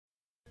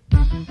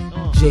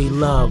J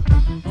Love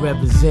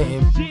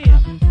representing. Yeah,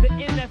 the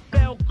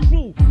NFL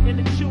crew and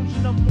the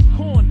children of the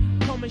corn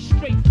coming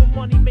straight from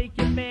money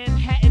making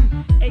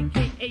Manhattan,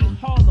 aka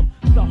Harlem,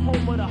 the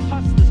home of the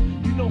hustlers.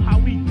 You know how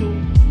we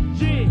do.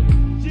 Yeah,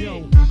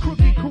 yo,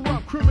 crooked,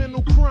 corrupt,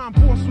 criminal crime,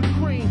 boss with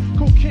cream,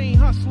 cocaine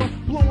hustler,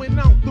 blowing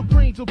out the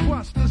brains of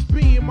busters.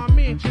 Be in my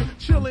mansion,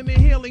 chilling,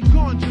 inhaling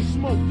ganja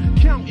smoke,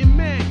 counting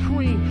mad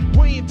cream,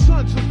 weighing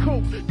tons of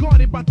coke,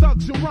 guarded by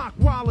thugs and rock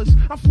wallers.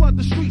 I flood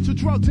the streets with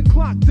drugs and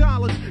clock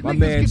dollars. My Niggas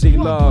man get J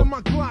plucked Love. with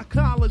my Glock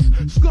collars.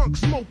 Skunk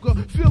smoker,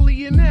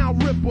 Philly and Al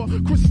Ripper,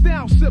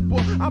 Cristal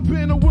sipper. I've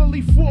been a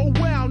Willie for a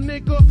while,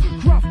 nigga.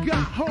 Gruff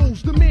got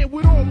hoes, the man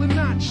with all the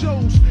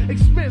nachos.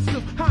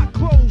 Expensive, hot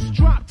clothes,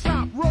 drop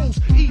top rolls.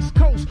 East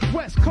Coast,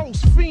 West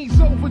Coast, fiends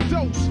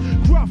overdose.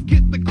 Gruff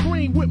get the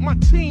cream with my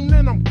team,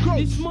 then I'm ghost.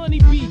 This money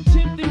beat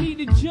tempting me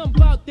to jump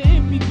out the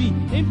MPV.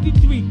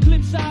 MP3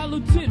 clips, hollow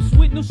tips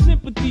with no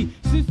sympathy.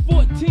 Since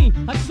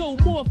 14, I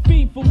sold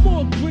morphine for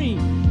more green.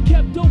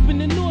 Kept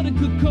open in order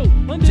could go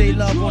under J the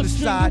Love on the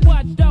drawstring. side.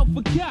 Watched out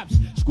for cops,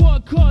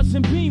 squad cars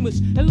and beamers,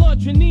 and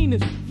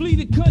Ladroninas. Flee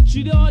the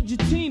country to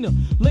Argentina.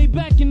 Lay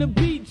back in the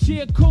beach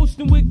chair,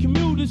 coasting with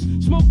commuters,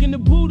 smoking the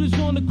Buddhas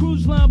on the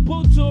cruise line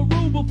boat to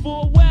Aruba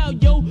for a while,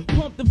 yo.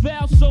 Pump the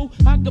valve so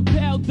I could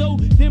pal though,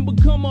 then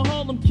become a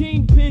Harlem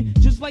kingpin,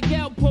 just like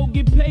Alpo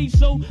get paid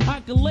so I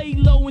could lay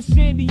low in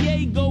San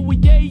Diego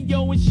with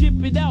Yayo and ship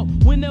it out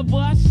whenever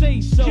I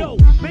say so. yo,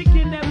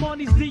 making that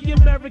money's the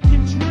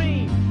American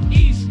dream.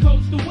 East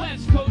Coast to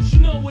West Coast, you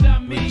know what I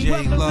mean. J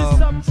Whether Love.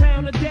 it's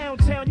uptown or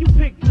downtown, you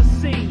pick the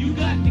scene. You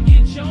got to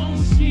get your own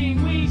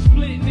scheme, we ain't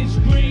splitting this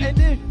green. And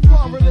in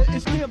Florida,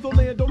 it's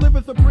Camberland, live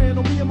as a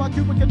brand. Me and my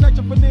Cuban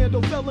connection,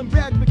 Fernando, selling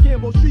bags for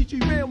Campbell. Street G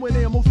ran with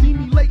ammo. See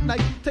me late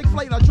night, take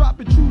flight, I drop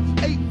it, choose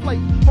 8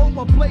 flights. Hold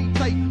my blade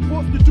tight,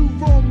 forced to do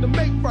wrong to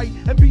make right.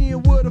 And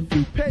being with a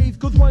few pays,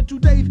 cause 1-2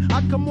 days,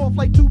 I come off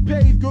like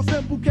toupees. Girls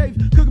send bouquets,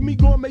 cooking me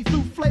gourmet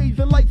souffles.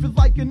 And life is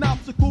like an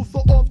obstacle, so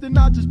often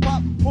I just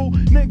pop and pull.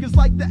 Niggas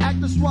like to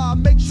act as raw,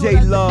 make sure J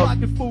that Love. the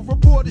clock is full.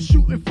 Reporters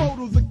shooting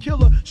photos, a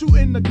killer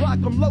shooting the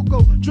Glock. I'm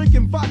loco,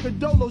 drinking vodka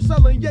Dolo,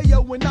 selling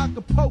yayo in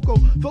Acapulco.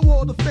 Throw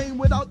all the fame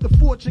without the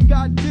fortune,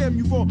 goddamn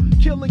you wrong.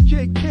 Killing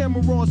Kid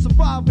Cameron,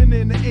 surviving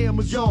in the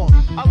Amazon.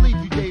 I leave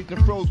you dazed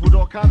and froze with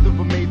all kinds of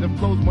amazing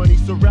flows. Money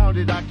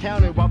surrounded, I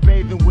counted while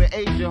bathing with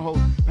Asian hoes.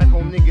 Back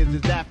home niggas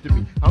is after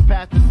me. I'm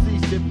past the sea,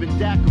 sipping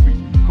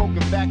daiquiris.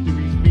 Coking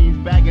factories, fiends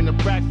bagging the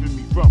cracks for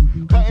me.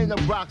 From cutting the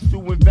rocks to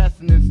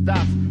investing in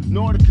stocks.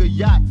 Nautica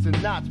yachts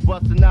and knots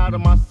busting out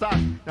of my socks.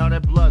 Now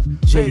that blood's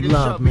J faded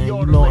Love, chubby. man, All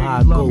you the know ladies how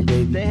I love go, me.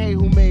 baby. They hate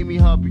who made me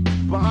hubby.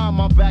 Behind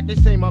my back, they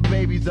say my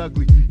baby's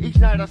ugly. Each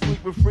night I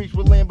sleep with freaks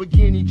with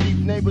Lamborghini Jeeps.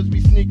 Neighbors be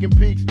sneaking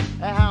peeks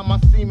at how my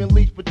semen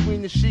leaks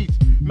between the sheets.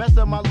 Mess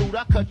up my loot,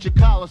 I cut your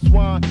collar,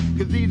 swine.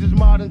 Cause these is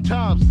modern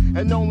times,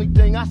 and the only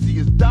thing I see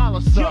is dollar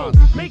Yo,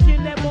 signs.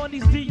 making that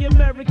money's the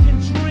American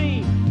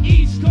dream.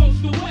 East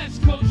Coast to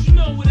West Coast, you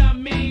know what I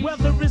mean.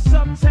 Whether it's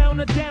uptown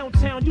or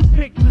downtown, you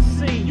pick the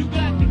scene. You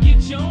got to get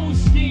your own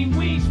scheme,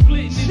 we ain't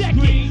splitting this Check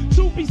green. it,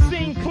 to be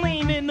seen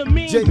clean in the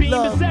mean J beam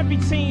Love. is every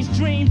teen's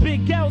dream.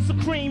 Big gals a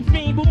cream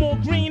fiend with more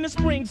green than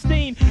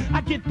Springsteen.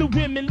 I get the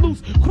women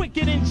loose,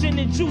 quicker than gin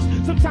and juice.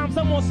 Sometimes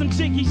I'm on some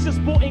jiggies, just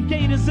sporting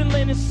gators and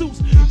linen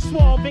suits.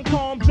 Suave and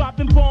calm,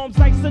 dropping bombs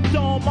like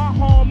Saddam. My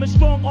harm and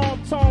strong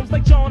arm toms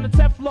like John and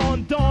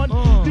Teflon Don.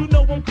 You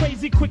know I'm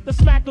crazy, quick to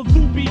smack a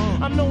loopy.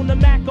 I'm known to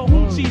mac a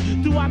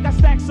hoochie. Do I got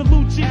stacks of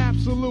Lucci?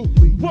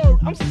 Absolutely. Word,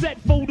 I'm set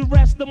for the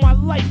rest of my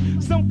life.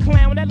 Some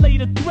clown that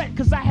laid a threat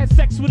cause I had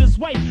sex with his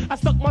wife. I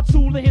stuck my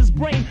tool in his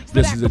brain. So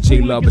This that is a the J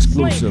fool Love get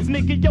slain. exclusive.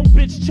 Nigga, yo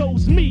bitch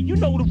chose me. You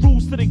know the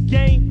rules to the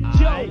game.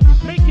 Yo,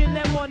 making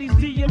that money's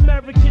the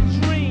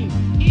American dream.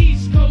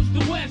 East Coast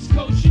to West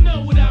Coast, you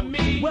know what I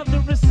mean.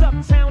 Whether it's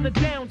uptown or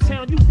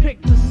downtown, you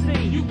pick the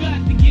scene. You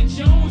got to get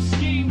your own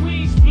scheme, we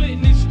ain't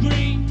splitting this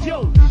green.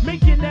 Yo,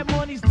 making that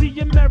money's the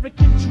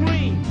American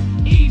dream.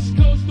 East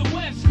Coast to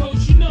West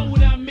Coast, you know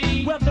what I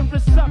mean. Whether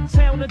it's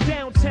uptown or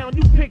downtown,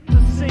 you pick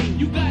the scene.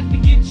 You got to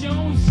get your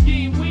own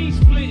scheme, we ain't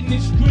splitting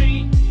this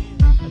green.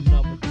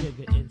 Another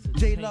Digga entertainment.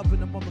 J Love in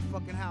the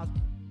motherfucking house.